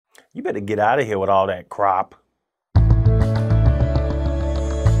You better get out of here with all that crop.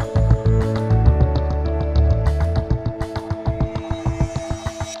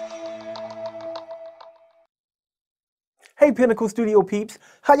 Hey Pinnacle Studio peeps,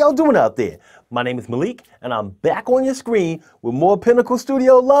 how y'all doing out there? My name is Malik and I'm back on your screen with more Pinnacle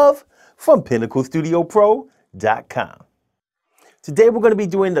Studio love from PinnacleStudioPro.com. Today we're going to be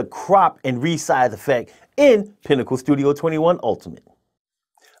doing the crop and resize effect in Pinnacle Studio 21 Ultimate.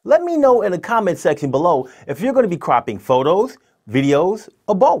 Let me know in the comment section below if you're going to be cropping photos, videos,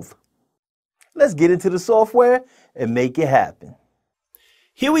 or both. Let's get into the software and make it happen.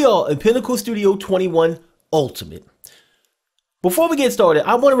 Here we are in Pinnacle Studio 21 Ultimate. Before we get started,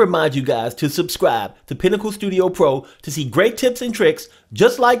 I want to remind you guys to subscribe to Pinnacle Studio Pro to see great tips and tricks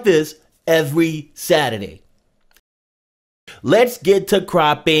just like this every Saturday. Let's get to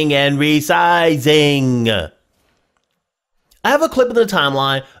cropping and resizing. I have a clip in the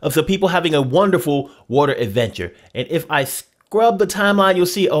timeline of some people having a wonderful water adventure. And if I scrub the timeline, you'll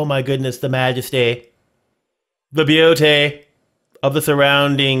see, oh my goodness, the majesty, the beauty of the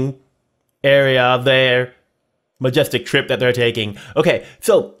surrounding area of their majestic trip that they're taking. Okay,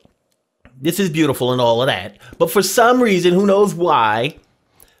 so this is beautiful and all of that. But for some reason, who knows why,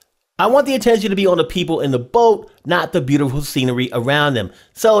 I want the attention to be on the people in the boat, not the beautiful scenery around them.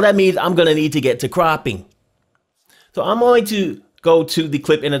 So that means I'm going to need to get to cropping. So I'm going to go to the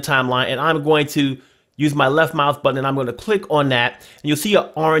clip in the timeline and I'm going to use my left mouse button and I'm going to click on that. And you'll see an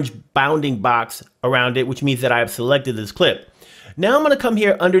orange bounding box around it, which means that I have selected this clip. Now I'm going to come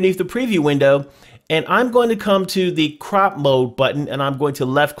here underneath the preview window and I'm going to come to the crop mode button and I'm going to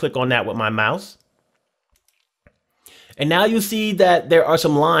left click on that with my mouse. And now you'll see that there are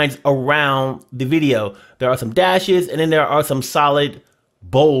some lines around the video. There are some dashes and then there are some solid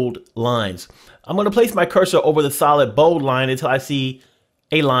bold lines. I'm going to place my cursor over the solid bold line until I see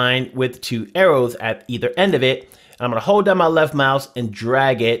a line with two arrows at either end of it. And I'm going to hold down my left mouse and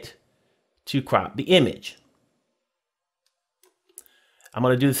drag it to crop the image. I'm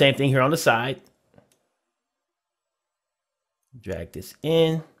going to do the same thing here on the side. Drag this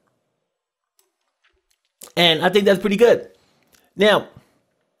in. And I think that's pretty good. Now,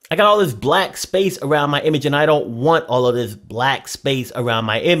 I got all this black space around my image and I don't want all of this black space around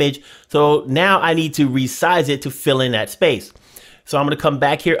my image. So now I need to resize it to fill in that space. So I'm going to come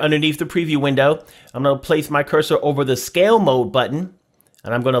back here underneath the preview window. I'm going to place my cursor over the scale mode button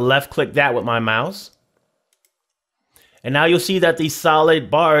and I'm going to left click that with my mouse. And now you'll see that these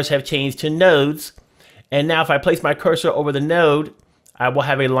solid bars have changed to nodes. And now if I place my cursor over the node, I will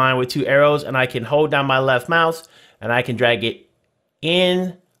have a line with two arrows and I can hold down my left mouse and I can drag it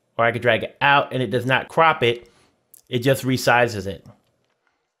in or I can drag it out and it does not crop it. It just resizes it.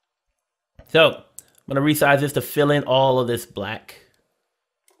 So I'm going to resize this to fill in all of this black.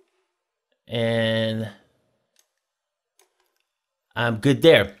 And I'm good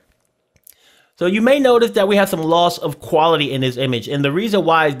there. So you may notice that we have some loss of quality in this image. And the reason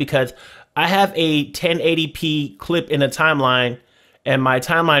why is because I have a 1080p clip in the timeline and my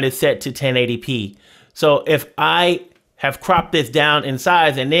timeline is set to 1080p. So if I have cropped this down in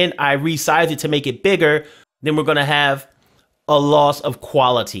size and then I resize it to make it bigger, then we're gonna have a loss of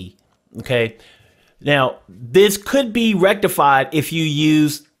quality, okay? Now, this could be rectified if you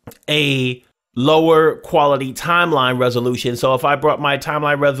use a lower quality timeline resolution. So if I brought my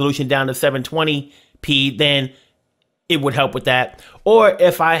timeline resolution down to 720p, then it would help with that. Or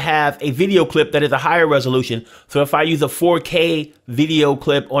if I have a video clip that is a higher resolution. So if I use a 4K video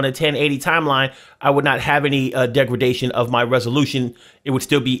clip on a 1080 timeline, I would not have any degradation of my resolution. It would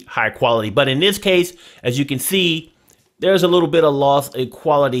still be high quality. But in this case, as you can see, there's a little bit of loss in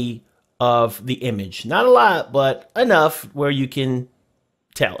quality of the image. Not a lot, but enough where you can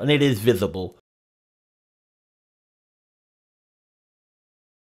tell, and it is visible.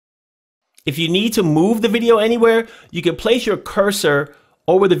 If you need to move the video anywhere, you can place your cursor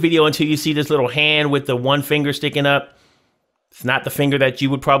over the video until you see this little hand with the one finger sticking up. It's not the finger that you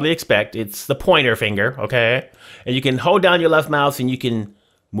would probably expect. It's the pointer finger, okay? And you can hold down your left mouse and you can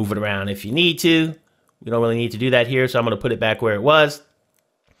move it around if you need to. We don't really need to do that here, so I'm going to put it back where it was.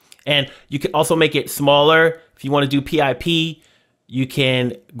 And you can also make it smaller. If you want to do PIP, you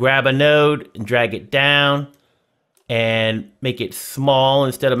can grab a node and drag it down and make it small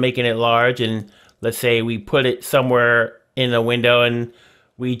instead of making it large. And let's say we put it somewhere in a window and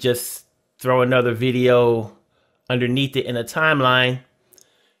we just throw another video underneath it in a timeline.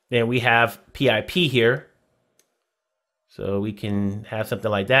 Then we have PIP here. So we can have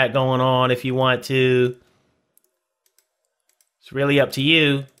something like that going on if you want to. It's really up to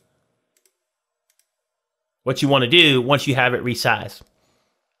you what you want to do once you have it resized.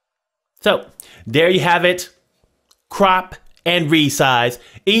 So there you have it. Crop and resize.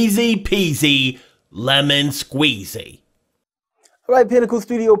 Easy peasy, lemon squeezy. All right, Pinnacle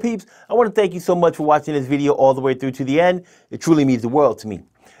Studio peeps, I want to thank you so much for watching this video all the way through to the end. It truly means the world to me.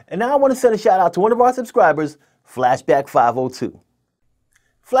 And now I want to send a shout out to one of our subscribers, Flashback 502.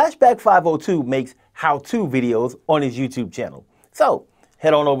 Flashback 502 makes how-to videos on his YouTube channel. So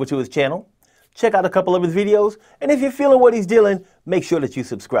head on over to his channel, check out a couple of his videos, and if you're feeling what he's dealing, make sure that you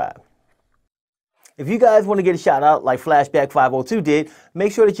subscribe. If you guys want to get a shout out like Flashback 502 did,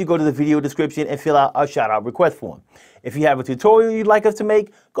 make sure that you go to the video description and fill out our shout out request form. If you have a tutorial you'd like us to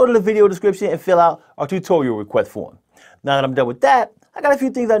make, go to the video description and fill out our tutorial request form. Now that I'm done with that, I got a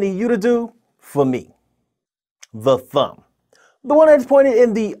few things I need you to do for me. The thumb. The one that's pointed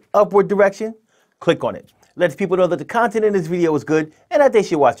in the upward direction, click on it. Lets people know that the content in this video is good and that they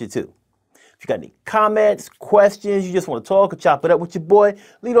should watch it too. If you got any comments, questions, you just want to talk or chop it up with your boy,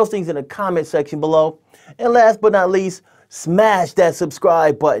 leave those things in the comment section below. And last but not least, smash that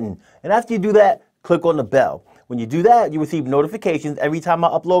subscribe button. And after you do that, click on the bell. When you do that, you receive notifications every time I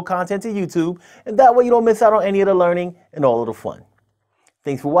upload content to YouTube, and that way you don't miss out on any of the learning and all of the fun.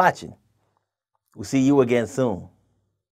 Thanks for watching. We'll see you again soon.